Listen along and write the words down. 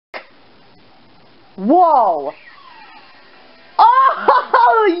Whoa!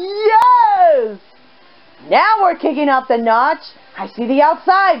 Oh, yes! Now we're kicking up the notch. I see the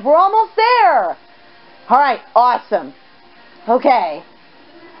outside. We're almost there. Alright, awesome. Okay.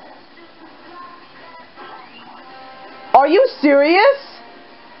 Are you serious?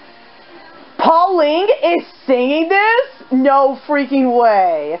 Pauline is singing this? No freaking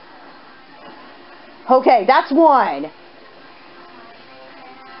way. Okay, that's one.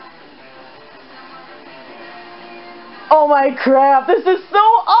 Oh my crap, this is so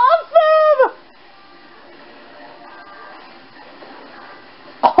awesome!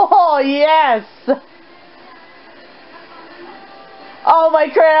 Oh yes! Oh my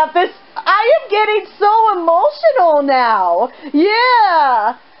crap, I am getting so emotional now!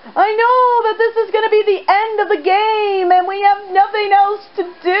 Yeah! I know that this is going to be the end of the game and we have nothing else to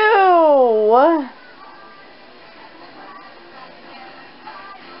do!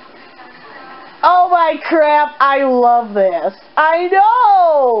 Oh my crap, I love this. I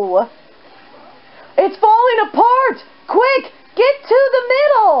know! It's falling apart! Quick, get to the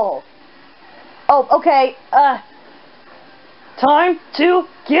middle! Oh, okay, time to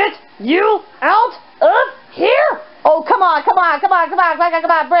get you out of here! Oh, come on,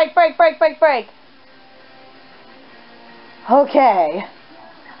 break. Okay.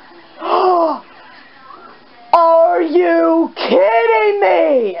 Are you kidding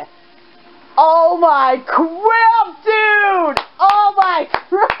me? Oh my crap, dude! Oh my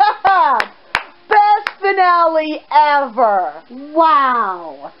crap! Best finale ever!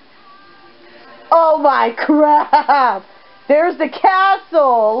 Wow! Oh my crap! There's the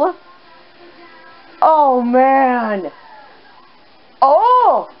castle! Oh man!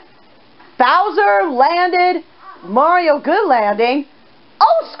 Oh! Bowser landed, Mario good landing.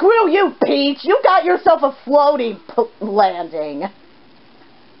 Oh, screw you, Peach! You got yourself a floaty landing.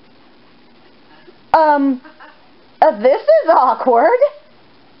 This is awkward.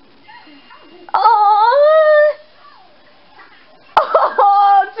 Oh,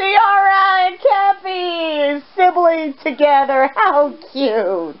 Tiara and Cappy, siblings together. How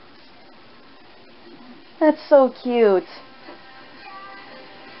cute. That's so cute.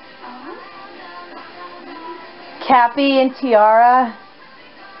 Cappy and Tiara.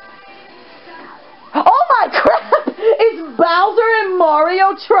 Oh my crap! Is Bowser and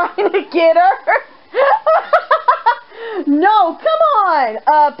Mario trying to get her? No, come on!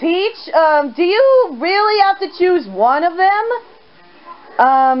 Peach, do you really have to choose one of them?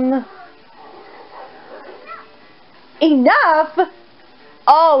 Enough?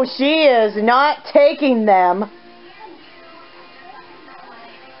 Oh, she is not taking them.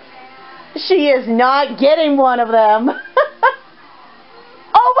 She is not getting one of them.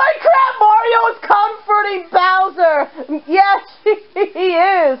 Oh my crap, Mario is comforting Bowser! Yes, he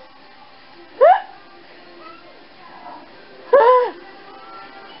is!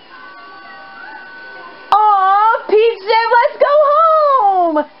 Aw, Peach said, let's go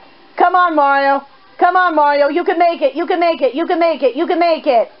home! Come on, Mario. Come on, Mario. You can make it. You can make it. You can make it. You can make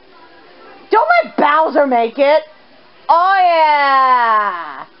it. Don't let Bowser make it. Oh,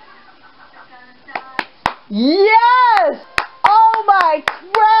 yeah. Yes! Oh, my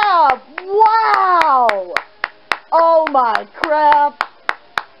crap. Wow. Oh, my crap.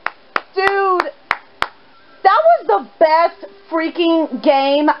 Dude. That was the best freaking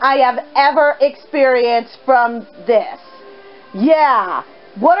game I have ever experienced from this. Yeah.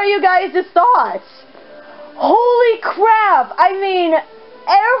 What are you guys' thoughts? Holy crap. I mean,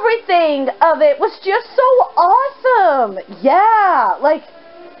 everything of it was just so awesome. Yeah. Like,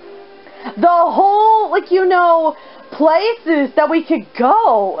 the whole, like, you know, places that we could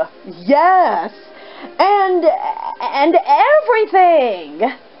go. Yes. And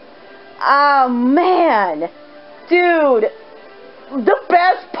everything. Oh, man. Dude, the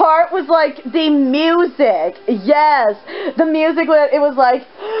best part was, like, the music. Yes. The music, it was like,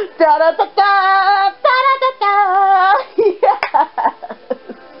 da-da-da-da, da-da-da-da. Yes.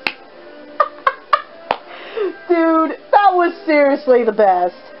 Dude, that was seriously the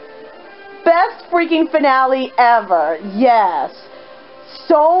best. Best freaking finale ever. Yes.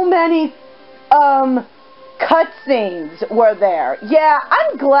 So many, cutscenes were there. Yeah,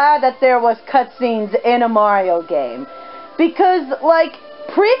 I'm glad that there was cutscenes in a Mario game. Because, like,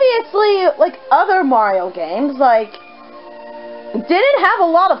 previously, like, other Mario games, like, didn't have a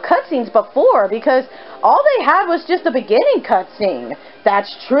lot of cutscenes before, because all they had was just a beginning cutscene.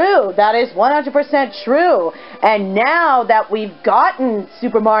 That's true. That is 100% true. And now that we've gotten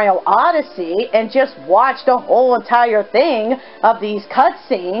Super Mario Odyssey and just watched the whole entire thing of these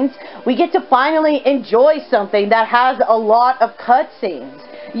cutscenes, we get to finally enjoy something that has a lot of cutscenes.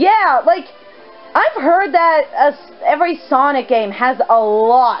 Yeah, like, I've heard that every Sonic game has a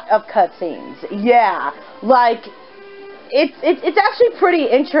lot of cutscenes. Yeah, like it's actually pretty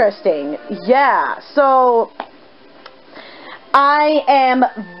interesting. Yeah, so I am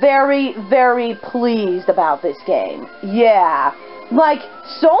very, very pleased about this game. Yeah, like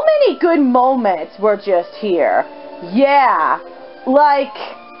so many good moments were just here. Yeah, like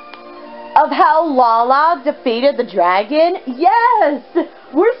of how Lala defeated the dragon. Yes,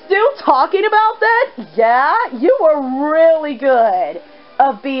 we're still talking about that. Yeah, you were really good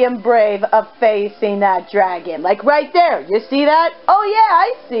of being brave of facing that dragon. Like right there, you see that? Oh yeah,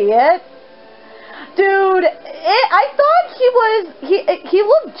 I see it. Dude, I thought he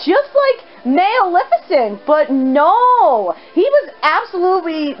looked just like Maleficent, but no. He was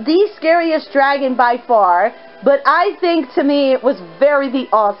absolutely the scariest dragon by far, but I think to me it was very the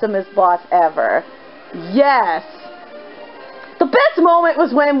awesomest boss ever. Yes. The best moment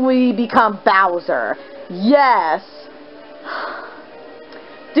was when we become Bowser. Yes.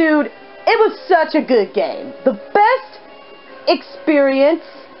 Dude, it was such a good game. The best experience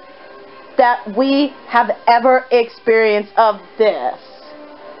that we have ever experienced of this.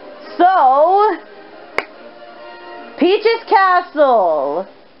 So, Peach's Castle,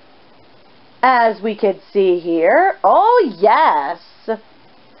 as we could see here. Oh, yes. Thank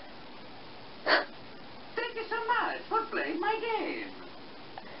you so much for playing my game.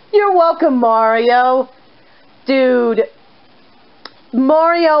 You're welcome, Mario. Dude,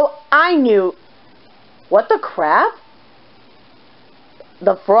 Mario, I knew. What the crap?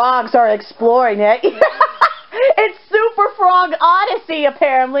 The frogs are exploring it. It's Super Frog Odyssey,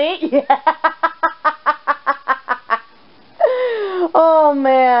 apparently. Yeah. Oh,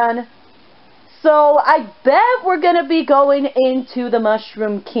 man. So, I bet we're going to be going into the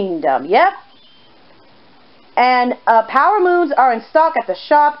Mushroom Kingdom. Yep. And Power Moons are in stock at the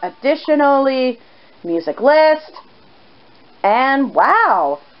shop. Additionally, music list. And,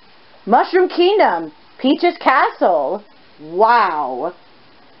 wow. Mushroom Kingdom. Peach's Castle. Wow.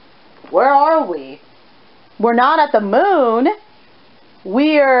 Where are we? We're not at the moon.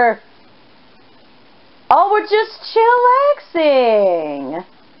 We're... Oh, we're just chillaxing.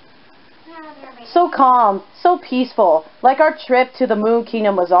 So calm, so peaceful. Like our trip to the Moon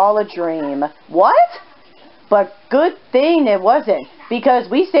Kingdom was all a dream. What? But good thing it wasn't, because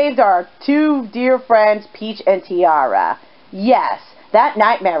we saved our two dear friends, Peach and Tiara. Yes, that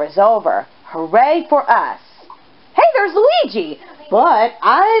nightmare is over. Hooray for us. Hey, there's Luigi! But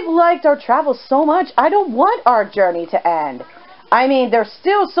I've liked our travels so much, I don't want our journey to end. I mean, there's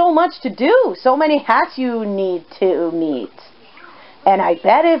still so much to do, so many hats you need to meet. And I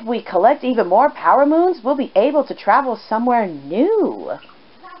bet if we collect even more Power Moons, we'll be able to travel somewhere new.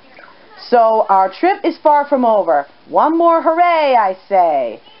 So our trip is far from over. One more hooray, I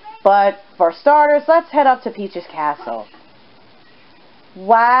say. But for starters, let's head up to Peach's Castle.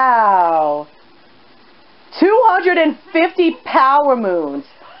 Wow. 250 Power Moons.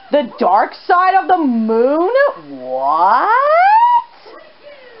 The dark side of the moon? What?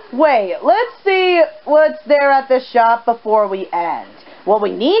 Wait, let's see what's there at the shop before we end. Well,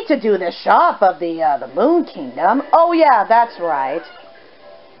 we need to do the shop of the Moon Kingdom. Oh yeah, that's right.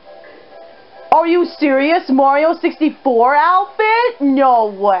 Are you serious? Mario 64 outfit? No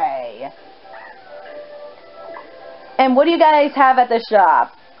way. And what do you guys have at the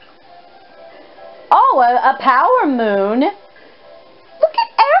shop? Oh, a Power Moon. Look at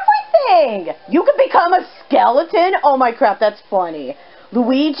everything. You can become a skeleton. Oh my crap, that's funny.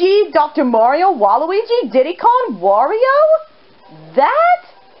 Luigi, Dr. Mario, Waluigi, Diddy Kong, Wario? That?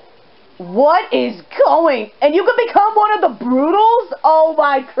 What is going? And you can become one of the Broodals? Oh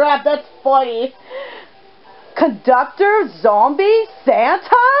my crap, that's funny. Conductor, Zombie,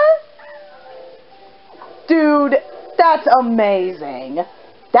 Santa? Dude, that's amazing.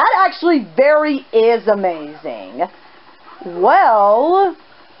 That actually very is amazing. Well,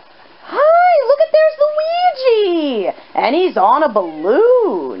 hi, look at there's Luigi. And he's on a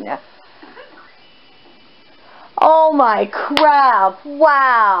balloon. Oh my crap,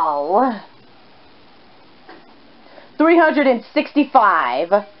 wow.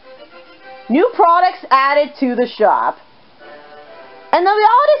 365. New products added to the shop. And the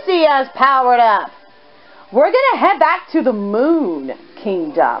Odyssey has powered up. We're gonna head back to the Moon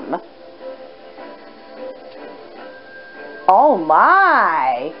Kingdom. Oh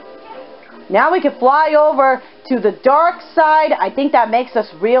my. Now we can fly over to the dark side. I think that makes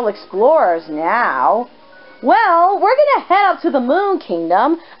us real explorers now. Well, we're gonna head up to the Moon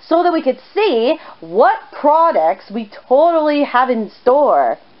Kingdom so that we could see what products we totally have in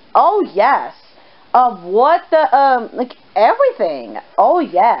store. Oh yes. Of what the, like, everything. Oh,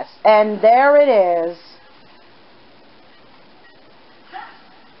 yes. And there it is.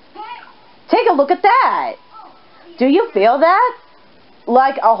 Take a look at that. Do you feel that?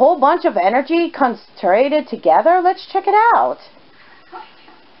 Like a whole bunch of energy concentrated together? Let's check it out.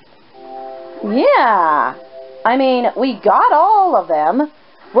 Yeah. I mean, we got all of them.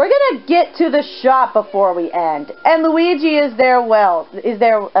 We're gonna get to the shop before we end. And Luigi is there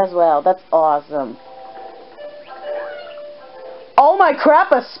as well. That's awesome. Oh my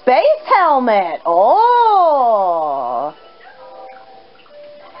crap, a space helmet! Oh!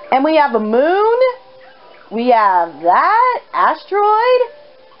 And we have a moon. We have that asteroid.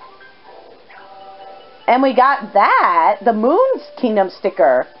 And we got that, the Moon's Kingdom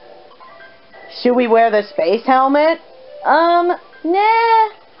sticker. Should we wear the space helmet? Nah.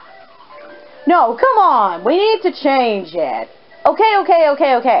 No, come on. We need to change it.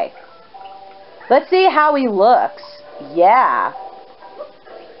 Okay. Let's see how he looks. Yeah.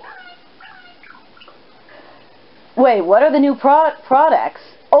 Wait, what are the new products?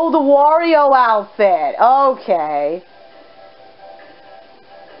 Oh, the Wario outfit. Okay.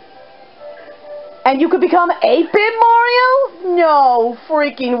 And you could become 8-bit Mario? No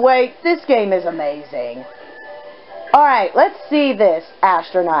freaking way. This game is amazing. Alright, let's see this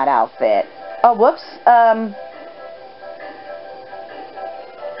astronaut outfit. Oh, whoops.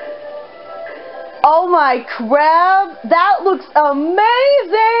 Oh my crap. That looks amazing.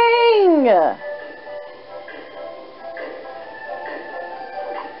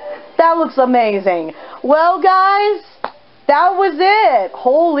 That looks amazing. Well, guys, that was it.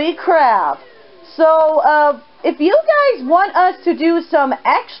 Holy crap. So, if you guys want us to do some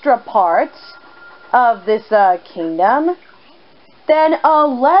extra parts of this kingdom, then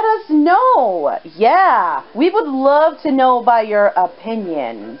let us know. Yeah, we would love to know by your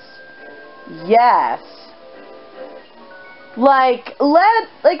opinions. Yes. Like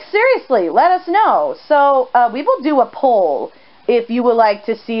seriously, let us know. So, we will do a poll if you would like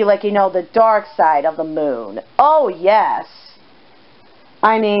to see, like, you know, the dark side of the moon. Oh, yes.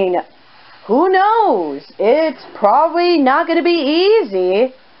 I mean, who knows? It's probably not going to be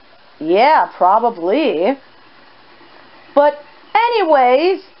easy. Yeah, probably. But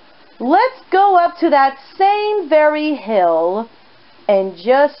anyways, let's go up to that same very hill and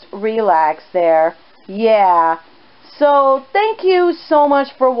just relax there. Yeah. So, thank you so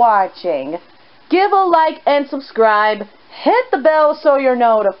much for watching. Give a like and subscribe. Hit the bell so you're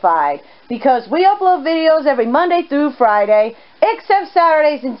notified, because we upload videos every Monday through Friday, except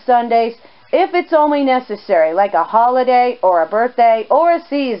Saturdays and Sundays, if it's only necessary, like a holiday or a birthday or a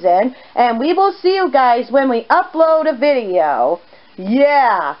season. And we will see you guys when we upload a video.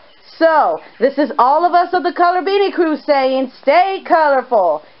 Yeah. So, this is all of us of the Color Beanie Crew saying, stay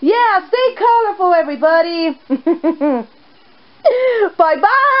colorful. Yeah, stay colorful, everybody.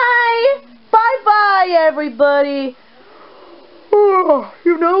 Bye-bye. Bye-bye, everybody. Oh,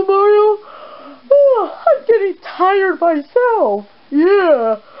 you know, Mario, I'm getting tired myself.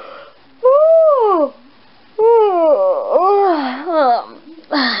 Yeah.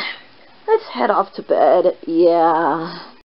 Let's head off to bed. Yeah.